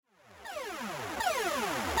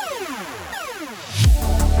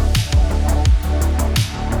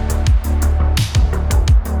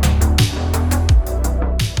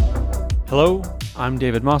Hello, I'm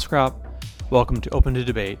David Moscrop. Welcome to Open to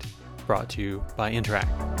Debate, brought to you by Interac.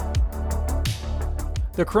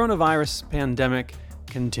 The coronavirus pandemic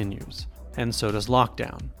continues, and so does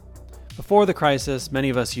lockdown. Before the crisis, many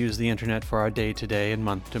of us used the internet for our day-to-day and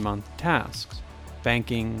month-to-month tasks: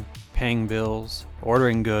 banking, paying bills,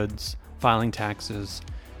 ordering goods, filing taxes,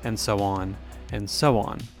 and so on and so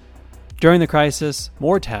on. During the crisis,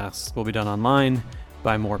 more tasks will be done online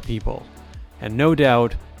by more people. And no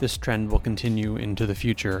doubt, this trend will continue into the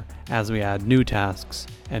future as we add new tasks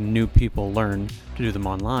and new people learn to do them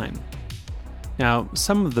online. Now,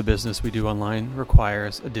 some of the business we do online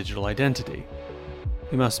requires a digital identity.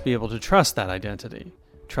 We must be able to trust that identity,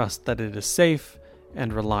 trust that it is safe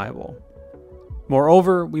and reliable.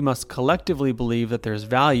 Moreover, we must collectively believe that there's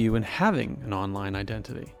value in having an online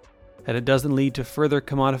identity, that it doesn't lead to further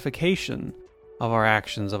commodification of our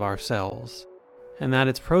actions of ourselves, and that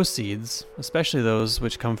its proceeds, especially those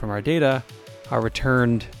which come from our data, are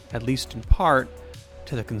returned, at least in part,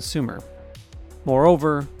 to the consumer.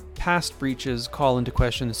 Moreover, past breaches call into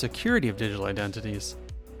question the security of digital identities,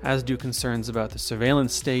 as do concerns about the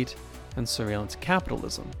surveillance state and surveillance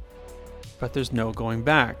capitalism. But there's no going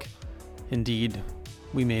back. Indeed,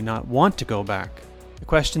 we may not want to go back. The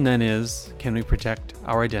question then is, can we protect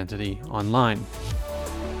our identity online?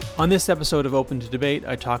 On this episode of Open to Debate,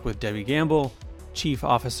 I talk with Debbie Gamble, Chief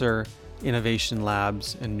Officer, Innovation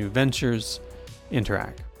Labs and New Ventures,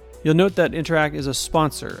 Interac. You'll note that Interac is a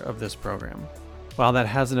sponsor of this program. While that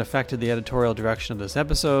hasn't affected the editorial direction of this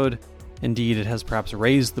episode, indeed it has perhaps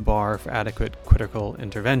raised the bar for adequate critical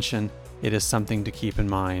intervention, it is something to keep in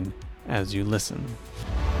mind as you listen.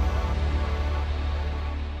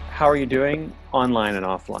 How are you doing online and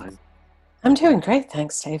offline? I'm doing great,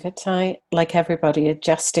 thanks, David. I, like everybody,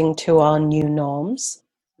 adjusting to our new norms.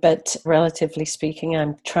 But relatively speaking,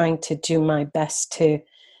 I'm trying to do my best to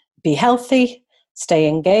be healthy, stay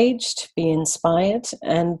engaged, be inspired,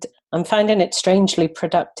 and I'm finding it strangely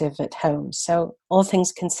productive at home. So all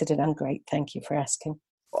things considered, I'm great. Thank you for asking.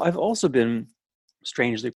 I've also been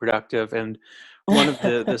strangely productive, and one of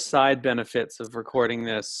the side benefits of recording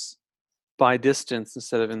this by distance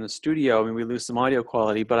instead of in the studio, I mean, we lose some audio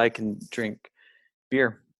quality, but I can drink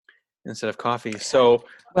beer instead of coffee. So,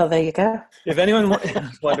 well, there you go. If anyone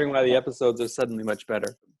is wondering why the episodes are suddenly much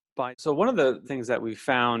better. So one of the things that we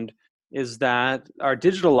found is that our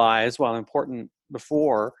digital lives, while important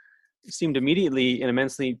before, seemed immediately and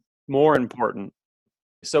immensely more important.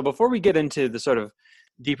 So before we get into the sort of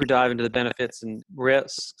deeper dive into the benefits and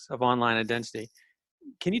risks of online identity,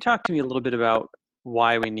 can you talk to me a little bit about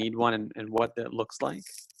why we need one and what that looks like?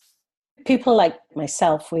 People like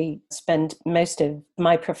myself, we spend most of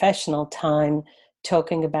my professional time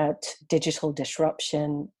talking about digital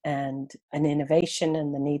disruption and an innovation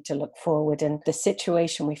and the need to look forward. And the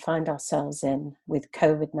situation we find ourselves in with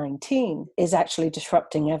COVID-19 is actually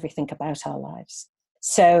disrupting everything about our lives.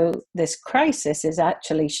 So this crisis is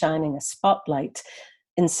actually shining a spotlight,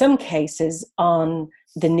 in some cases, on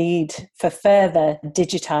the need for further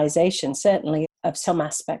digitization, certainly of some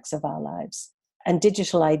aspects of our lives. And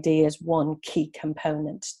digital ID is one key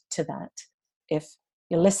component to that. If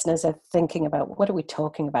your listeners are thinking about what are we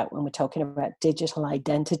talking about when we're talking about digital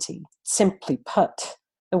identity, simply put,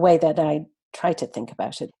 the way that I try to think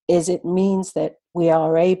about it is it means that we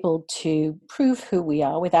are able to prove who we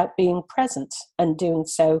are without being present and doing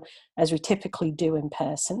so as we typically do in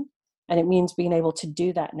person. And it means being able to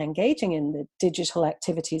do that and engaging in the digital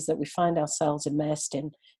activities that we find ourselves immersed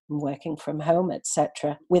in, working from home,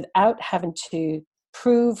 etc., without having to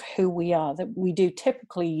prove who we are, that we do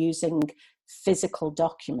typically using physical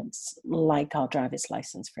documents like our driver's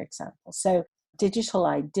license, for example. So digital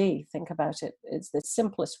ID, think about it, is the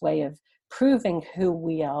simplest way of proving who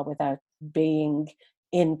we are without being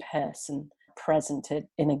in person, present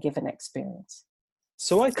in a given experience.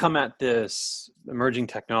 So I come at this emerging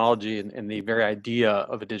technology and the very idea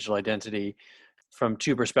of a digital identity from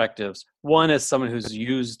two perspectives. One is someone who's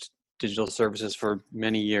used digital services for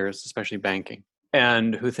many years, especially banking,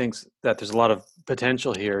 and who thinks that there's a lot of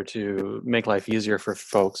potential here to make life easier for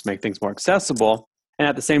folks, make things more accessible. And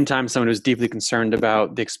at the same time, someone who's deeply concerned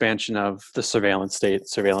about the expansion of the surveillance state,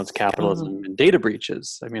 surveillance capitalism, and data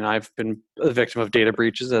breaches. I mean, I've been a victim of data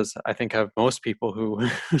breaches, as I think have most people who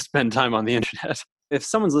spend time on the internet. If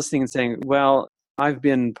someone's listening and saying, well, I've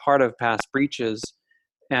been part of past breaches,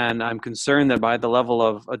 and I'm concerned that by the level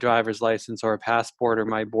of a driver's license or a passport or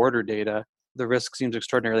my border data, the risk seems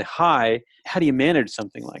extraordinarily high. How do you manage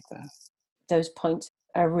something like that? Those points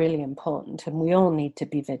are really important, and we all need to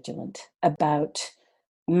be vigilant about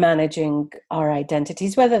managing our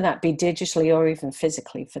identities, whether that be digitally or even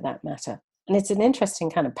physically for that matter. And it's an interesting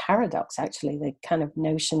kind of paradox, actually, the kind of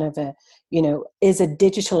notion of is a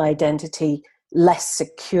digital identity less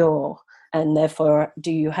secure? And therefore,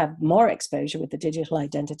 do you have more exposure with the digital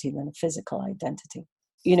identity than a physical identity?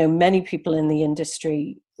 Many people in the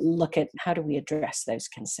industry look at how do we address those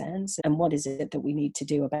concerns and what is it that we need to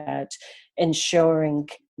do about ensuring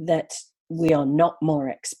that we are not more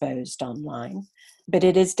exposed online. But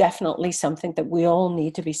it is definitely something that we all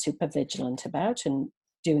need to be super vigilant about, and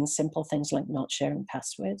doing simple things like not sharing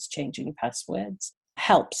passwords, changing your passwords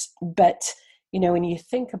helps. But, when you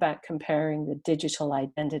think about comparing the digital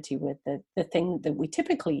identity with the thing that we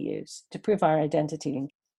typically use to prove our identity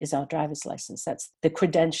is our driver's license. That's the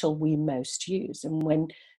credential we most use. And when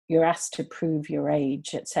you're asked to prove your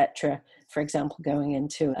age, etc., for example, going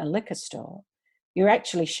into a liquor store, you're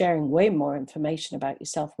actually sharing way more information about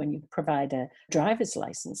yourself when you provide a driver's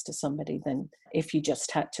license to somebody than if you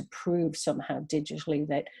just had to prove somehow digitally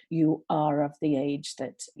that you are of the age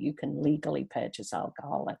that you can legally purchase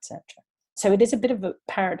alcohol, etc. So it is a bit of a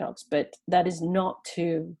paradox, but that is not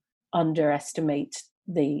to underestimate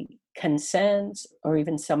the concerns or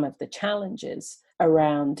even some of the challenges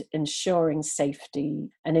around ensuring safety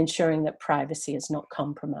and ensuring that privacy is not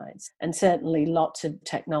compromised. And certainly lots of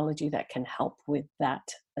technology that can help with that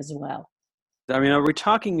as well. I mean, are we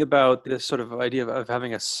talking about this sort of idea of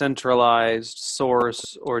having a centralized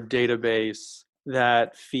source or database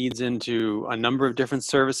that feeds into a number of different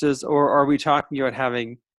services, or are we talking about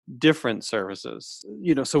having different services?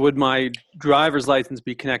 So would my driver's license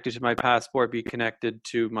be connected to my passport, be connected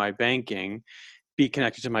to my banking, be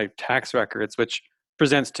connected to my tax records, which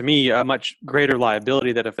presents to me a much greater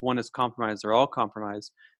liability that if one is compromised, they're all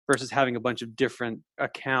compromised, versus having a bunch of different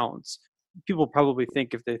accounts. People probably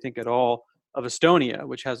think, if they think at all, of Estonia,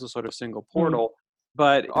 which has a sort of single portal.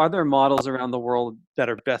 But are there models around the world that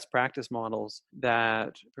are best practice models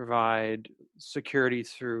that provide security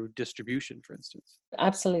through distribution, for instance?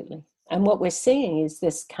 Absolutely. And what we're seeing is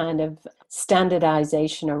this kind of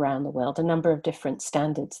standardization around the world, a number of different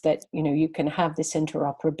standards that, you can have this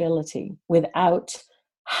interoperability without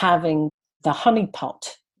having the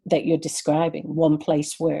honeypot that you're describing, one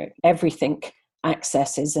place where everything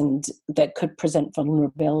accesses and that could present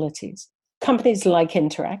vulnerabilities. Companies like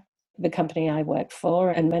Interac, the company I work for,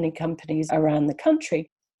 and many companies around the country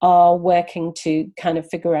are working to kind of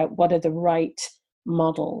figure out what are the right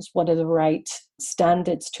models, what are the right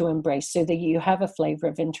standards to embrace so that you have a flavor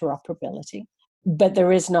of interoperability. But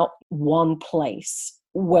there is not one place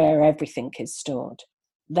where everything is stored.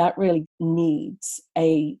 That really needs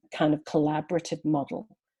a kind of collaborative model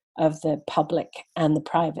of the public and the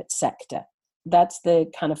private sector. That's the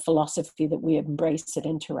kind of philosophy that we embrace at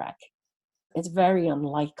Interac. It's very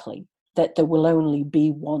unlikely that there will only be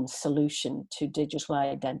one solution to digital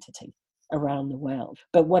identity around the world.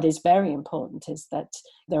 But what is very important is that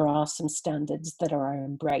there are some standards that are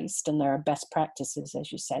embraced, and there are best practices,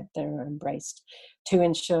 as you said, that are embraced to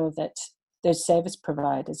ensure that those service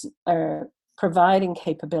providers are providing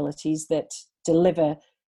capabilities that deliver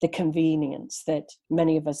the convenience that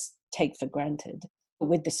many of us take for granted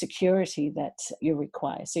with the security that you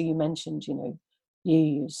require. So you mentioned, you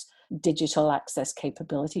use digital access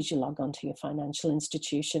capabilities. You log onto your financial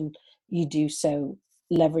institution. You do so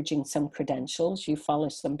leveraging some credentials. You follow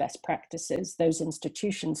some best practices. Those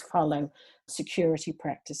institutions follow security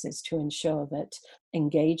practices to ensure that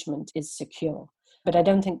engagement is secure. But I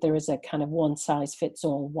don't think there is a kind of one size fits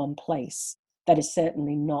all, one place. That is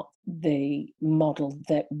certainly not the model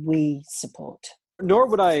that we support. Nor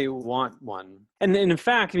would I want one. And in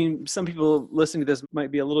fact, I mean, some people listening to this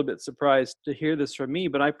might be a little bit surprised to hear this from me,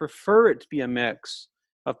 but I prefer it to be a mix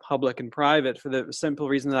of public and private for the simple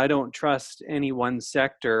reason that I don't trust any one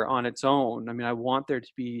sector on its own. I mean, I want there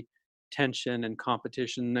to be tension and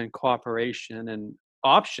competition and cooperation and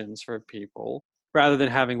options for people, rather than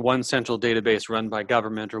having one central database run by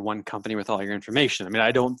government or one company with all your information. I mean,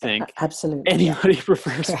 I don't think absolutely anybody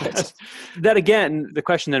prefers that. That again, the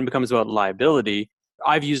question then becomes about liability.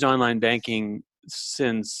 I've used online banking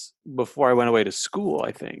since before I went away to school,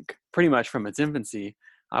 I think. Pretty much from its infancy,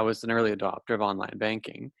 I was an early adopter of online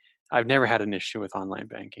banking. I've never had an issue with online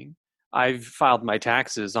banking. I've filed my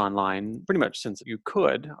taxes online pretty much since you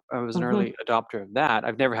could. I was an early adopter of that.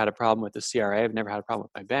 I've never had a problem with the CRA. I've never had a problem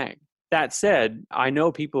with my bank. That said, I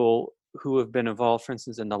know people who have been involved, for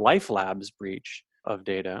instance, in the Life Labs breach of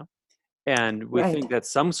data. And we think that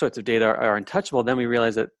some sorts of data are untouchable. Then we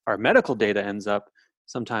realize that our medical data ends up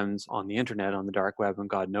sometimes on the internet, on the dark web, and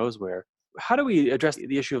God knows where. How do we address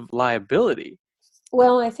the issue of liability?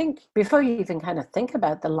 Well, I think before you even kind of think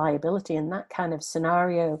about the liability in that kind of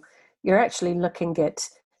scenario, you're actually looking at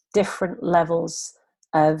different levels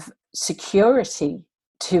of security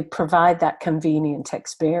to provide that convenient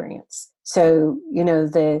experience. So,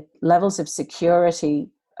 the levels of security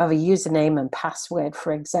of a username and password,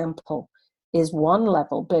 for example, is one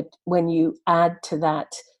level. But when you add to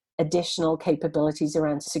that additional capabilities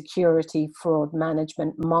around security, fraud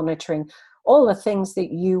management, monitoring, all the things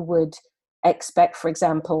that you would expect, for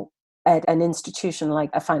example, at an institution like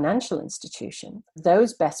a financial institution,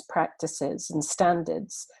 those best practices and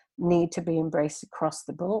standards need to be embraced across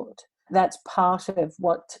the board. That's part of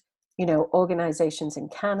what, organizations in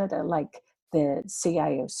Canada, like the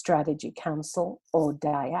CIO Strategy Council, or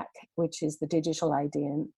DIAC, which is the Digital ID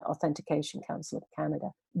and Authentication Council of Canada,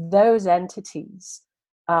 those entities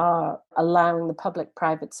are allowing the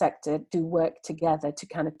public-private sector to work together to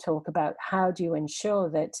kind of talk about how do you ensure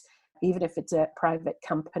that even if it's a private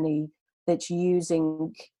company that's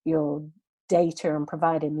using your data and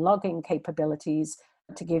providing logging capabilities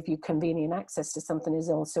to give you convenient access to something, is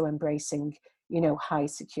also embracing, high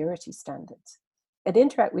security standards. At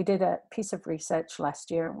Interac, we did a piece of research last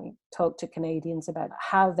year, and we talked to Canadians about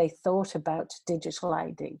how they thought about digital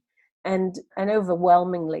ID. And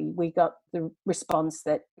overwhelmingly, we got the response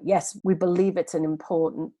that, yes, we believe it's an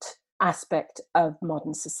important aspect of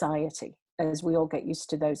modern society as we all get used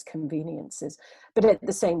to those conveniences. But at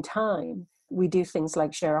the same time, we do things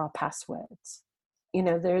like share our passwords.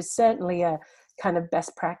 There is certainly a kind of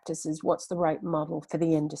best practices, what's the right model for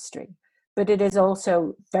the industry. But it is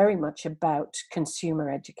also very much about consumer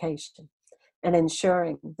education and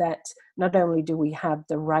ensuring that not only do we have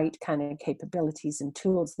the right kind of capabilities and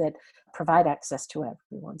tools that provide access to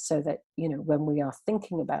everyone, so that, when we are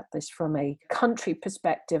thinking about this from a country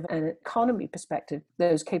perspective and economy perspective,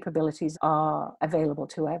 those capabilities are available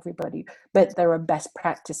to everybody, but there are best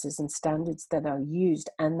practices and standards that are used,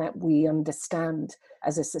 and that we understand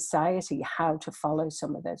as a society how to follow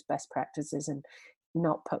some of those best practices and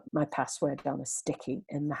not put my password on a sticky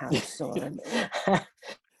in the house or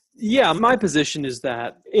Yeah, my position is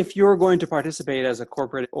that if you're going to participate as a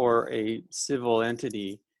corporate or a civil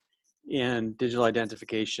entity in digital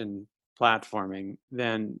identification platforming,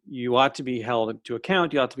 then you ought to be held to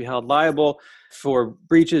account. You ought to be held liable for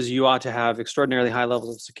breaches. You ought to have extraordinarily high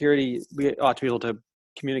levels of security. We ought to be able to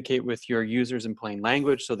communicate with your users in plain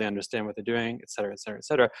language so they understand what they're doing, et cetera, et cetera, et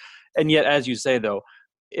cetera. And yet, as you say, though,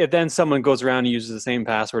 if then someone goes around and uses the same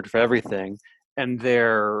password for everything, and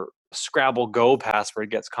their Scrabble Go password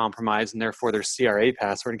gets compromised, and therefore their CRA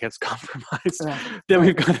password gets compromised, then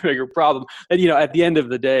we've got a bigger problem. And, at the end of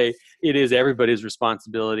the day, it is everybody's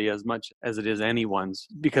responsibility as much as it is anyone's,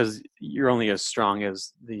 because you're only as strong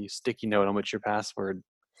as the sticky note on which your password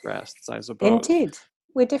rests, I suppose. Indeed.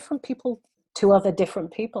 We're different people to other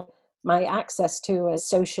different people. My access to a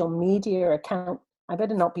social media account, I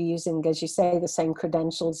better not be using, as you say, the same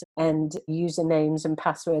credentials and usernames and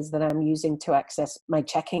passwords that I'm using to access my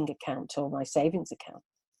checking account or my savings account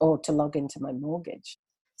or to log into my mortgage.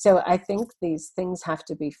 So I think these things have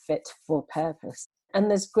to be fit for purpose. And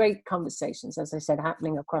there's great conversations, as I said,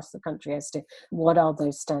 happening across the country as to what are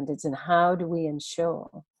those standards and how do we ensure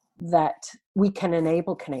that we can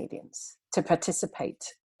enable Canadians to participate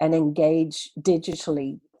and engage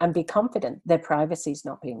digitally and be confident their privacy is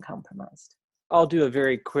not being compromised. I'll do a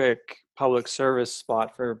very quick public service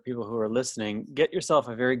spot for people who are listening. Get yourself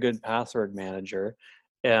a very good password manager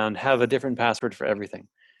and have a different password for everything.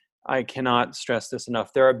 I cannot stress this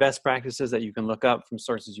enough. There are best practices that you can look up from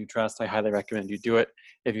sources you trust. I highly recommend you do it.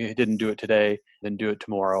 If you didn't do it today, then do it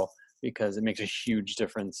tomorrow, because it makes a huge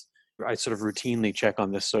difference. I sort of routinely check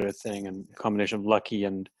on this sort of thing, and a combination of lucky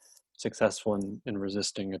and successful in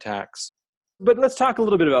resisting attacks. But let's talk a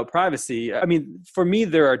little bit about privacy. I mean, for me,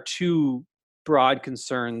 there are two broad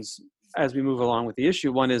concerns as we move along with the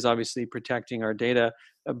issue. One is obviously protecting our data,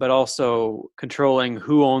 but also controlling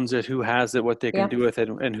who owns it, who has it, what they can do with it,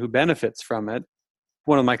 and who benefits from it.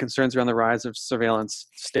 One of my concerns around the rise of surveillance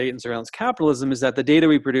state and surveillance capitalism is that the data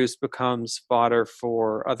we produce becomes fodder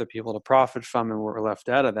for other people to profit from, and we're left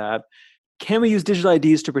out of that. Can we use digital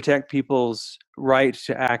IDs to protect people's right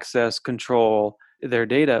to access, control their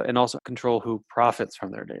data, and also control who profits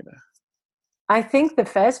from their data? I think the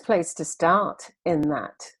first place to start in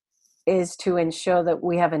that is to ensure that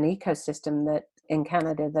we have an ecosystem that in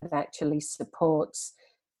Canada that actually supports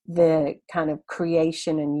the kind of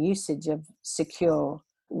creation and usage of secure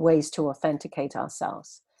ways to authenticate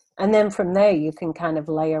ourselves. And then from there, you can kind of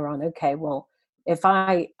layer on, okay, well, if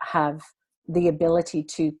I have the ability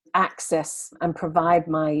to access and provide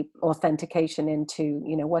my authentication into,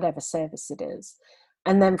 whatever service it is,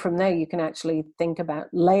 and then from there, you can actually think about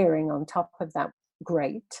layering on top of that,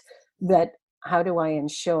 great, that How do I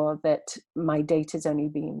ensure that my data is only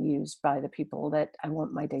being used by the people that I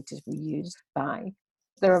want my data to be used by?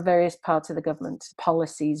 There are various parts of the government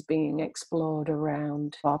policies being explored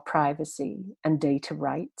around our privacy and data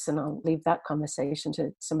rights, and I'll leave that conversation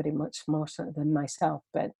to somebody much more so than myself.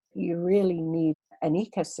 But you really need an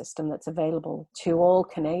ecosystem that's available to all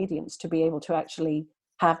Canadians to be able to actually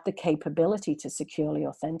have the capability to securely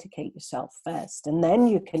authenticate yourself first. And then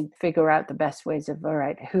you can figure out the best ways of, all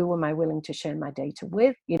right, who am I willing to share my data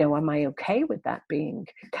with? Am I okay with that being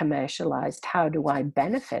commercialized? How do I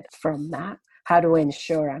benefit from that? How do I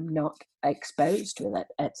ensure I'm not exposed with it,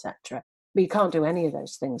 etc.? But you can't do any of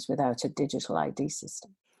those things without a digital ID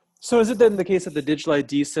system. So is it then the case that the digital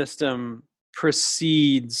ID system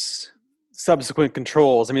precedes subsequent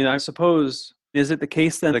controls? I mean, I suppose, is it the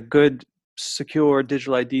case that a good, secure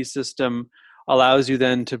digital ID system allows you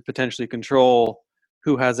then to potentially control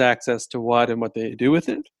who has access to what and what they do with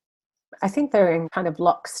it? I think they're in kind of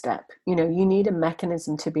lockstep. You need a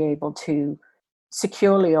mechanism to be able to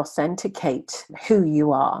securely authenticate who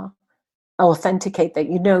you are, authenticate that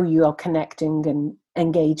you are connecting and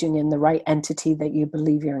engaging in the right entity that you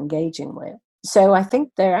believe you're engaging with. So I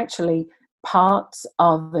think they're actually parts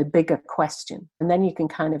of a bigger question. And then you can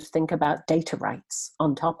kind of think about data rights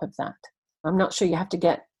on top of that. I'm not sure you have to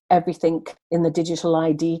get everything in the digital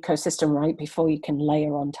ID ecosystem right before you can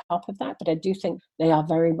layer on top of that, but I do think they are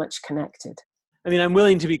very much connected. I mean, I'm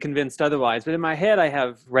willing to be convinced otherwise, but in my head, I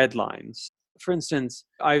have red lines. For instance,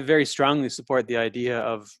 I very strongly support the idea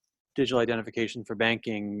of digital identification for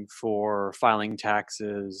banking, for filing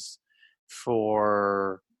taxes,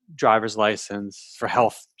 for driver's license, for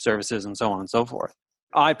health services, and so on and so forth.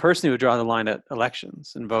 I personally would draw the line at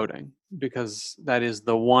elections and voting, because that is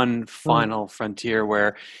the one final frontier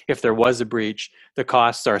where if there was a breach, the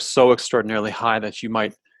costs are so extraordinarily high that you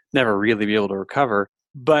might never really be able to recover.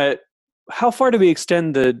 But how far do we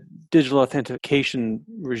extend the digital authentication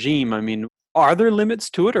regime? I mean, are there limits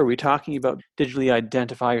to it? Or are we talking about digitally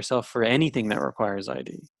identify yourself for anything that requires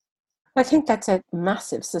ID? I think that's a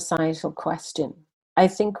massive societal question. I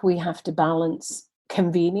think we have to balance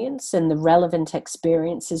convenience and the relevant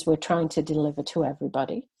experiences we're trying to deliver to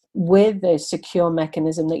everybody with a secure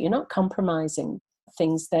mechanism that you're not compromising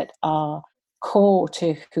things that are core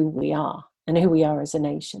to who we are and who we are as a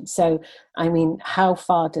nation. So, I mean, how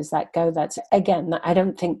far does that go? That's, again, I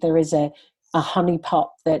don't think there is a honeypot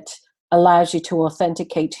that allows you to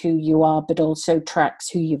authenticate who you are, but also tracks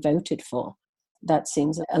who you voted for. That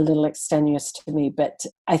seems a little extenuous to me, but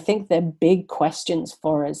I think they're big questions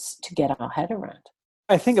for us to get our head around.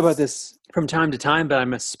 I think about this from time to time, but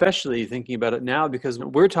I'm especially thinking about it now because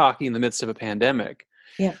we're talking in the midst of a pandemic.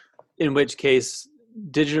 Yeah. In which case,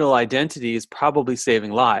 digital identity is probably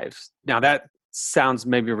saving lives. Now, that sounds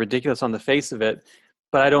maybe ridiculous on the face of it,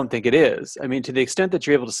 but I don't think it is. I mean, to the extent that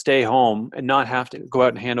you're able to stay home and not have to go out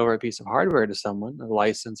and hand over a piece of hardware to someone, a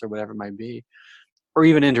license or whatever it might be, or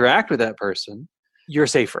even interact with that person, you're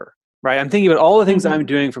safer, right? I'm thinking about all the things I'm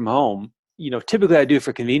doing from home. Typically I do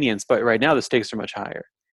for convenience, but right now the stakes are much higher.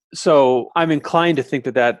 So I'm inclined to think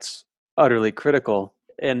that that's utterly critical.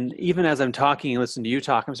 And even as I'm talking and listening to you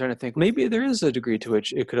talk, I'm starting to think maybe there is a degree to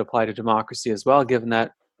which it could apply to democracy as well, given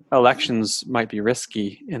that elections might be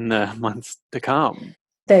risky in the months to come.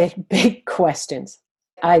 They're big questions.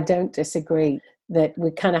 I don't disagree that we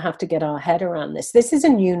kind of have to get our head around this. This is a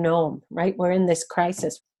new norm, right? We're in this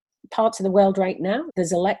crisis. Parts of the world right now,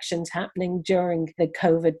 there's elections happening during the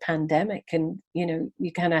COVID pandemic. And,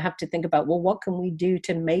 you kind of have to think about, well, what can we do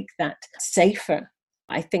to make that safer?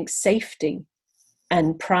 I think safety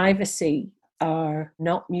and privacy are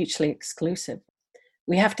not mutually exclusive.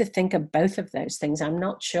 We have to think of both of those things. I'm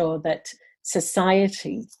not sure that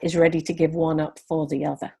society is ready to give one up for the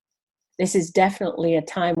other. This is definitely a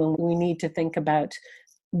time when we need to think about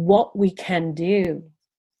what we can do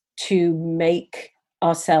to make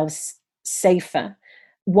ourselves safer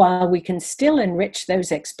while we can still enrich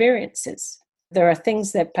those experiences. There are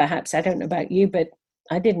things that perhaps, I don't know about you, but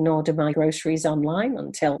I didn't order my groceries online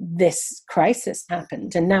until this crisis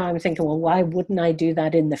happened. And now I'm thinking, well, why wouldn't I do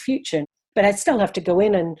that in the future? But I still have to go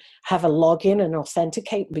in and have a login and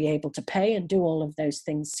authenticate, be able to pay and do all of those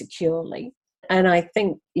things securely. And I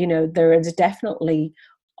think, there is definitely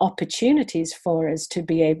opportunities for us to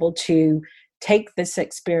be able to take this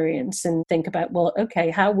experience and think about, well,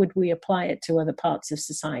 okay, how would we apply it to other parts of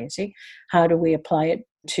society? How do we apply it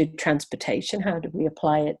to transportation? How do we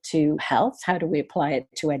apply it to health? How do we apply it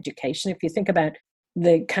to education? If you think about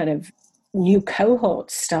the kind of new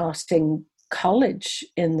cohorts starting college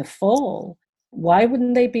in the fall, why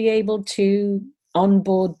wouldn't they be able to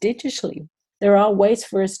onboard digitally? there are ways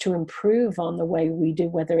for us to improve on the way we do,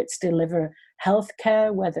 whether it's deliver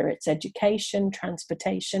healthcare, whether it's education,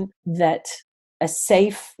 transportation, that a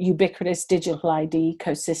safe, ubiquitous digital ID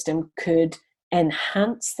ecosystem could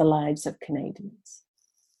enhance the lives of Canadians.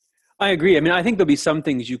 I agree. I mean, I think there'll be some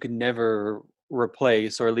things you can never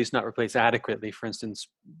replace, or at least not replace adequately. For instance,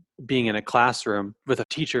 being in a classroom with a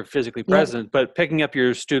teacher physically present, but picking up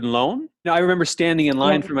your student loan. Now, I remember standing in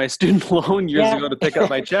line for my student loan years ago to pick up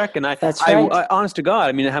my check. And That's right. I, honest to God,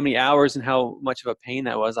 I mean, how many hours and how much of a pain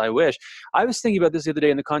that was, I wish. I was thinking about this the other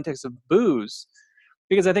day in the context of booze,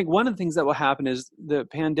 because I think one of the things that will happen is the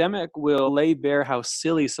pandemic will lay bare how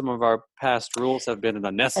silly some of our past rules have been and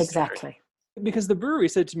unnecessary. Exactly. Because the brewery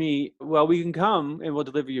said to me, well, we can come and we'll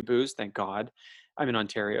deliver you booze, thank God. I'm in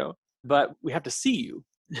Ontario, but we have to see you.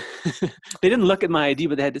 They didn't look at my ID,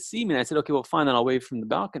 but they had to see me. And I said, okay, well, fine, then I'll wave from the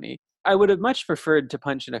balcony. I would have much preferred to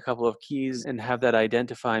punch in a couple of keys and have that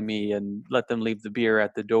identify me and let them leave the beer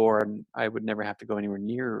at the door. And I would never have to go anywhere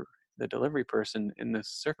near the delivery person in this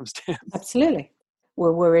circumstance. Absolutely.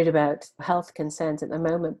 We're worried about health concerns at the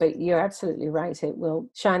moment, but you're absolutely right. It will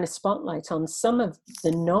shine a spotlight on some of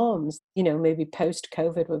the norms. You know, maybe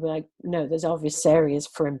post-COVID, we'll be like, no, there's obvious areas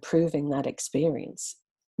for improving that experience.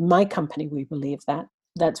 My company, we believe that.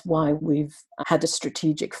 That's why we've had a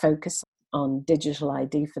strategic focus on digital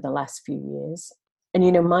ID for the last few years. And,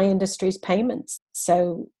 you know, my industry is payments.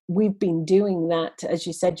 So we've been doing that. As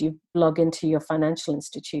you said, you log into your financial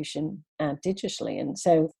institution digitally. And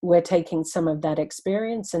so we're taking some of that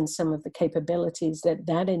experience and some of the capabilities that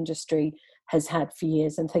that industry has had for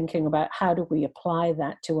years and thinking about how do we apply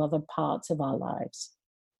that to other parts of our lives.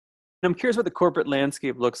 I'm curious what the corporate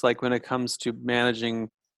landscape looks like when it comes to managing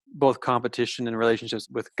both competition and relationships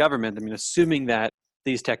with government. I mean, assuming that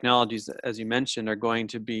these technologies, as you mentioned, are going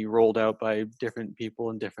to be rolled out by different people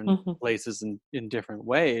in different places and in different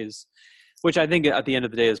ways, which I think at the end of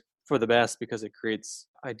the day is for the best because it creates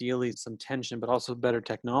ideally some tension, but also better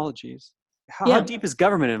technologies. How deep is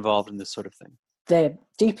government involved in this sort of thing? They're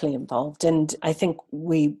deeply involved. And I think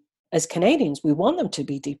we, as Canadians, we want them to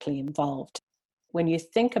be deeply involved. When you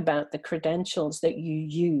think about the credentials that you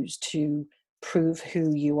use to prove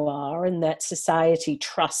who you are and that society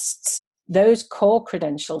trusts, those core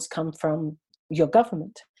credentials come from your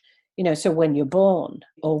government. You know, so when you're born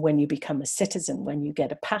or when you become a citizen, when you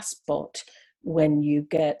get a passport, when you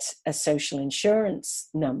get a social insurance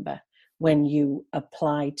number, when you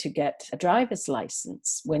apply to get a driver's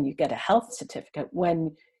license, when you get a health certificate,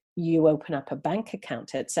 when you open up a bank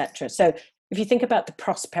account, etc. So if you think about the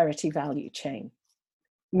prosperity value chain,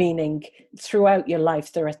 meaning throughout your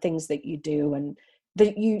life, there are things that you do and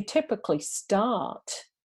that you typically start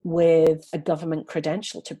with a government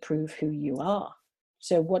credential to prove who you are.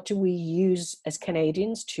 So what do we use as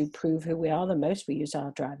Canadians to prove who we are the most? We use our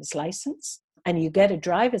driver's license. And you get a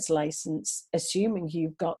driver's license assuming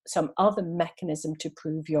you've got some other mechanism to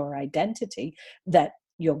prove your identity that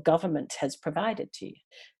your government has provided to you.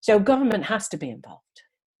 So government has to be involved.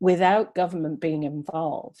 Without government being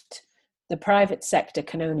involved, the private sector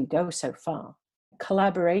can only go so far.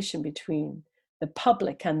 Collaboration between the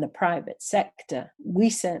public and the private sector, we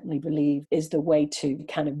certainly believe, is the way to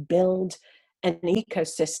kind of build an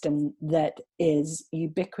ecosystem that is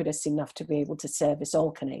ubiquitous enough to be able to service all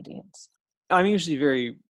Canadians. I'm usually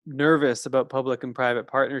very nervous about public and private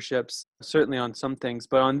partnerships, certainly on some things,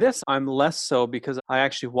 but on this, I'm less so because I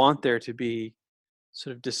actually want there to be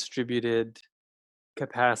sort of distributed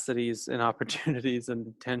capacities and opportunities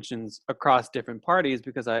and tensions across different parties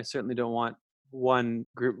because I certainly don't want one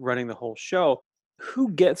group running the whole show.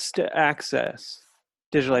 Who gets to access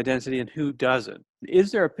digital identity and who doesn't?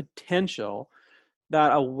 Is there a potential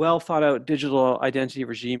that a well thought out digital identity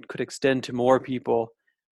regime could extend to more people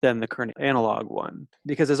than the current analog one?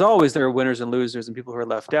 Because as always, there are winners and losers and people who are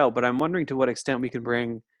left out, but I'm wondering to what extent we can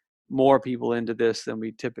bring more people into this than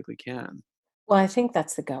we typically can. Well, I think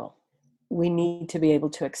that's the goal. We need to be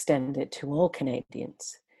able to extend it to all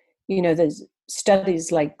Canadians. You know, there's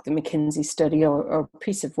studies like the McKinsey study or a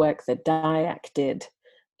piece of work that DIAC did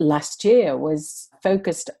last year was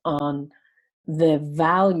focused on the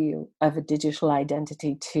value of a digital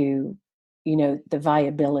identity to, you know, the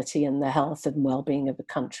viability and the health and well-being of a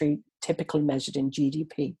country, typically measured in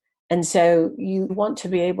GDP. And so you want to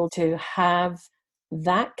be able to have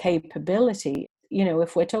that capability. You know,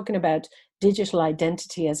 if we're talking about digital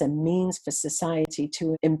identity as a means for society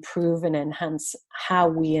to improve and enhance how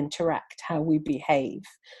we interact, how we behave,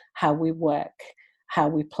 how we work, how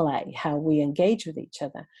we play, how we engage with each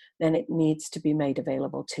other, then it needs to be made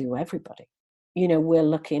available to everybody. You know, we're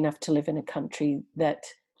lucky enough to live in a country that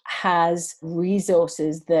has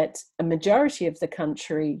resources that a majority of the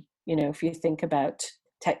country If you think about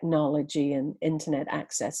technology and internet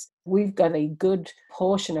access, we've got a good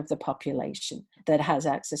portion of the population that has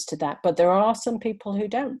access to that, but there are some people who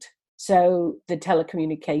don't. So the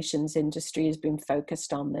telecommunications industry has been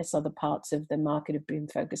focused on this. Other parts of the market have been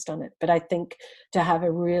focused on it. But I think to have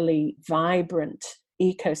a really vibrant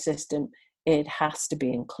ecosystem, it has to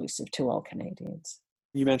be inclusive to all Canadians.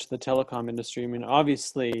 You mentioned the telecom industry. I mean,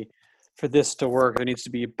 obviously, for this to work, there needs to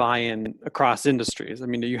be buy-in across industries. I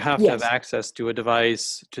mean, you have to have Yes. access to a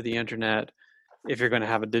device, to the internet, if you're going to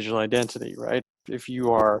have a digital identity, right? If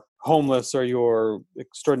you are homeless or you're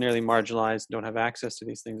extraordinarily marginalized, don't have access to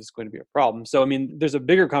these things, it's going to be a problem. So, I mean, there's a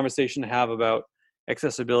bigger conversation to have about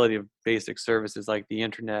accessibility of basic services like the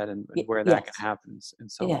internet and where that can Yes. happen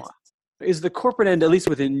and so Yes. on. Is the corporate end, at least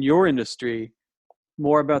within your industry,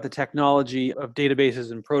 more about the technology of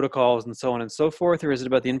databases and protocols and so on and so forth, or is it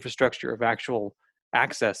about the infrastructure of actual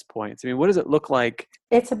access points? I mean, what does it look like?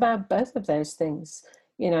 It's about both of those things.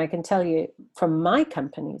 I can tell you from my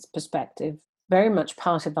company's perspective, very much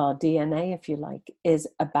part of our DNA, if you like, is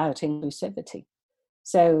about inclusivity.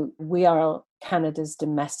 So we are Canada's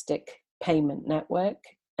domestic payment network,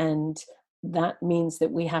 and that means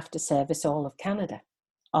that we have to service all of Canada.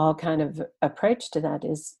 Our kind of approach to that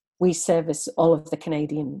is we service all of the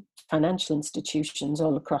Canadian financial institutions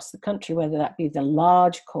all across the country, whether that be the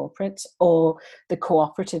large corporates or the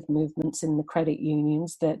cooperative movements in the credit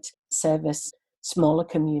unions that service smaller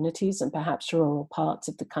communities and perhaps rural parts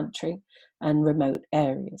of the country and remote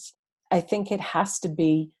areas. I think it has to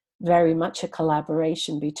be very much a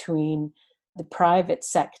collaboration between the private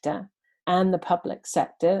sector and the public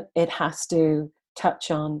sector. It has to touch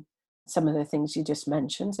on some of the things you just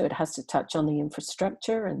mentioned. So it has to touch on the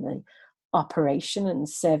infrastructure and the operation and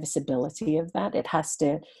serviceability of that. It has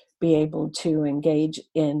to be able to engage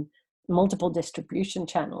in multiple distribution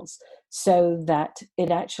channels so that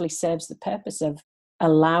it actually serves the purpose of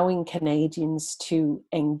allowing Canadians to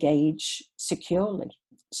engage securely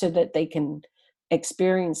so that they can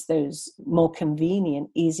experience those more convenient,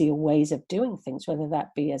 easier ways of doing things, whether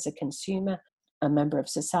that be as a consumer, a member of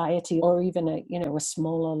society, or even a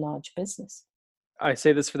small or large business. I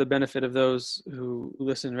say this for the benefit of those who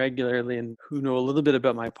listen regularly and who know a little bit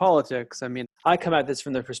about my politics. I mean, I come at this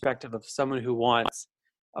from the perspective of someone who wants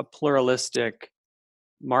a pluralistic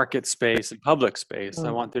market space and public space.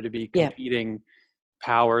 I want there to be competing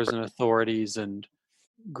powers and authorities and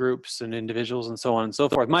groups and individuals and so on and so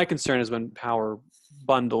forth. My concern is when power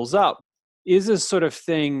bundles up. Is this sort of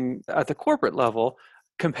thing at the corporate level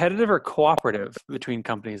competitive or cooperative between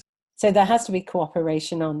companies? So there has to be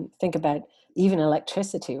cooperation on, think about even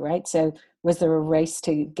electricity, right? So was there a race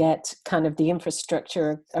to get kind of the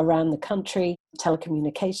infrastructure around the country?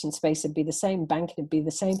 Telecommunication space would be the same, banking would be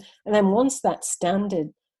the same. And then once that standard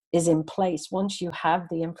is in place, once you have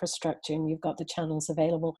the infrastructure and you've got the channels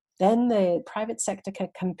available, then the private sector can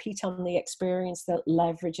compete on the experience that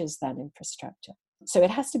leverages that infrastructure. So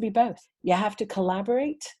it has to be both. You have to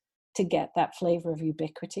collaborate to get that flavor of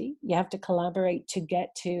ubiquity. You have to collaborate to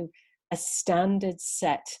get to a standard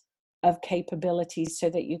set of capabilities so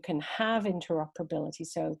that you can have interoperability,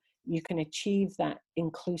 so you can achieve that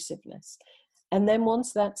inclusiveness. And then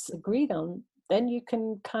once that's agreed on, then you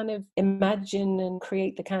can kind of imagine and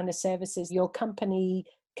create the kind of services your company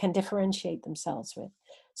can differentiate themselves with.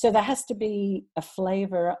 So there has to be a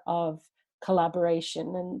flavor of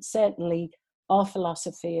collaboration, and certainly our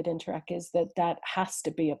philosophy at Interac is that has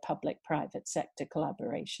to be a public-private sector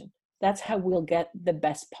collaboration. That's how we'll get the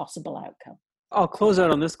best possible outcome. I'll close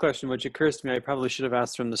out on this question, which occurs to me. I probably should have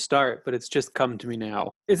asked from the start, but it's just come to me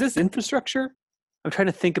now. Is this infrastructure? I'm trying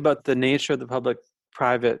to think about the nature of the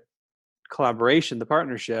public-private collaboration, the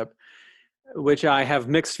partnership, which I have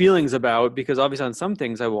mixed feelings about because obviously on some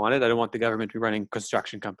things I want it. I don't want the government to be running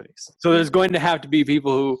construction companies. So there's going to have to be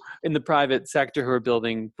people who in the private sector who are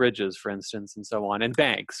building bridges, for instance, and so on, and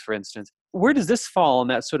banks, for instance. Where does this fall in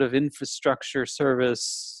that sort of infrastructure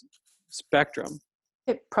service spectrum?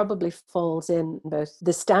 It probably falls in both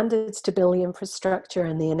the standards to build the infrastructure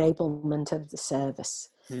and the enablement of the service.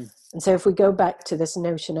 And so if we go back to this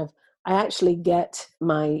notion of, I actually get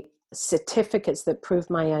my certificates that prove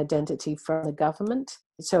my identity from the government.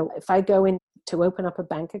 So if I go in to open up a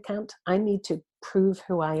bank account, I need to prove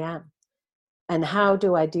who I am. And how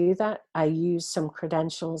do I do that? I use some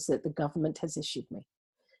credentials that the government has issued me.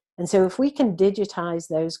 And so if we can digitize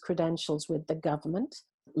those credentials with the government,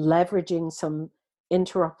 leveraging some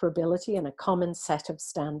interoperability and a common set of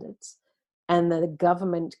standards, and the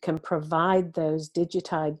government can provide those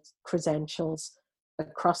digitized credentials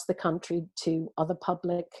across the country to other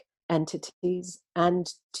public entities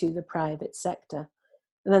and to the private sector.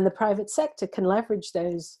 And then the private sector can leverage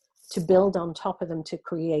those to build on top of them to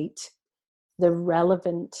create the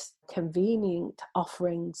relevant, convenient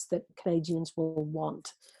offerings that Canadians will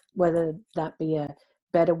want, whether that be a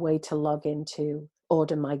better way to log in to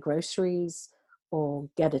order my groceries or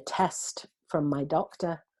get a test from my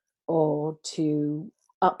doctor or to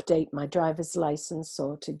update my driver's license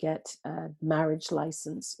or to get a marriage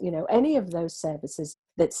license, any of those services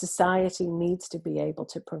that society needs to be able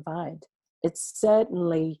to provide. It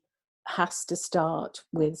certainly has to start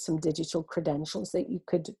with some digital credentials that you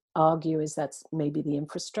could argue is that's maybe the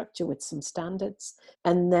infrastructure with some standards,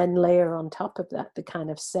 and then layer on top of that the kind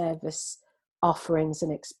of service offerings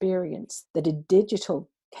and experience that a digital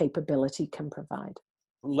capability can provide.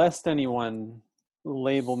 Lest anyone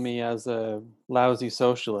label me as a lousy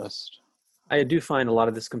socialist, I do find a lot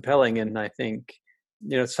of this compelling, and I think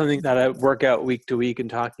it's something that I work out week to week in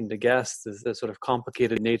talking to guests is the sort of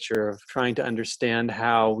complicated nature of trying to understand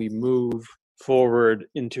how we move forward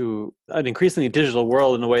into an increasingly digital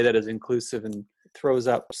world in a way that is inclusive and throws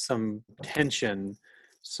up some tension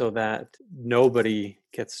so that nobody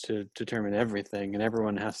gets to determine everything and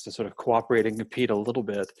everyone has to sort of cooperate and compete a little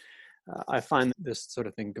bit. I find this sort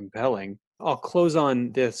of thing compelling. I'll close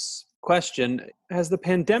on this question. Has the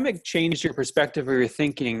pandemic changed your perspective or your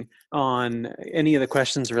thinking on any of the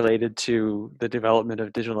questions related to the development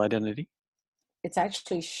of digital identity? It's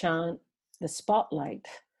actually shone the spotlight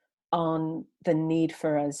on the need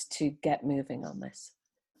for us to get moving on this.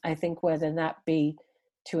 I think whether that be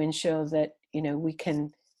to ensure that, we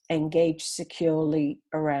can engage securely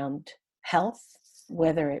around health,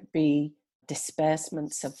 whether it be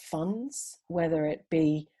disbursements of funds, whether it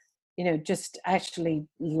be just actually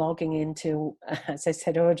logging into, as I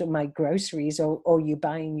said, order my groceries or you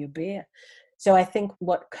buying your beer. So I think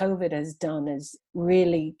what COVID has done is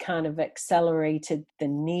really kind of accelerated the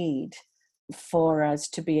need for us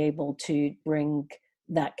to be able to bring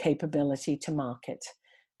that capability to market.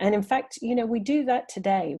 And in fact, we do that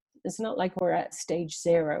today. It's not like we're at stage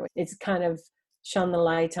zero. It's kind of shone the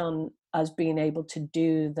light on us being able to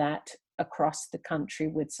do that across the country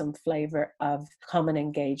with some flavor of common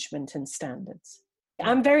engagement and standards.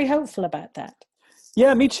 I'm very hopeful about that.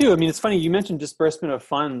 Yeah, me too. I mean, it's funny, you mentioned disbursement of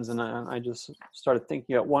funds, and I just started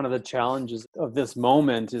thinking about one of the challenges of this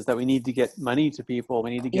moment is that we need to get money to people.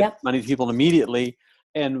 We need to get money to people immediately.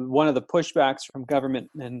 And one of the pushbacks from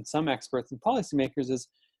government and some experts and policymakers is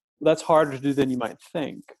that's harder to do than you might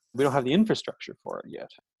think. We don't have the infrastructure for it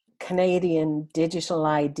yet. Canadian digital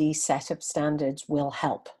ID set of standards will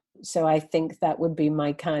help. So I think that would be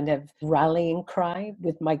my kind of rallying cry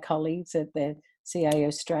with my colleagues at the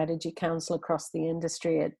CIO Strategy Council across the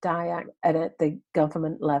industry, at DIAC, and at the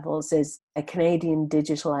government levels, is a Canadian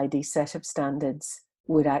digital ID set of standards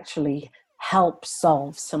would actually help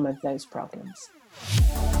solve some of those problems.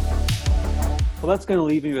 Well, that's going to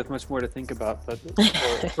leave me with much more to think about, but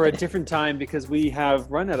for a different time, because we have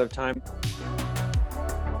run out of time.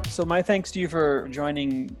 So my thanks to you for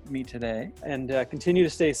joining me today, and continue to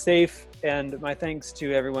stay safe. And my thanks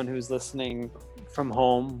to everyone who's listening from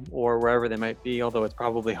home or wherever they might be, although it's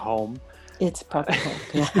probably home. It's probably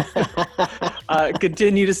home.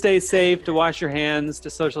 Continue to stay safe, to wash your hands, to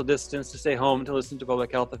social distance, to stay home, to listen to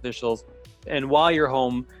public health officials. And while you're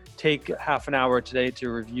home, take half an hour today to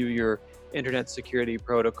review your internet security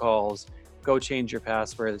protocols. Go change your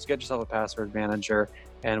passwords, get yourself a password manager,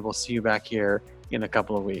 and we'll see you back here in a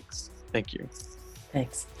couple of weeks. Thank you.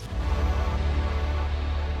 Thanks.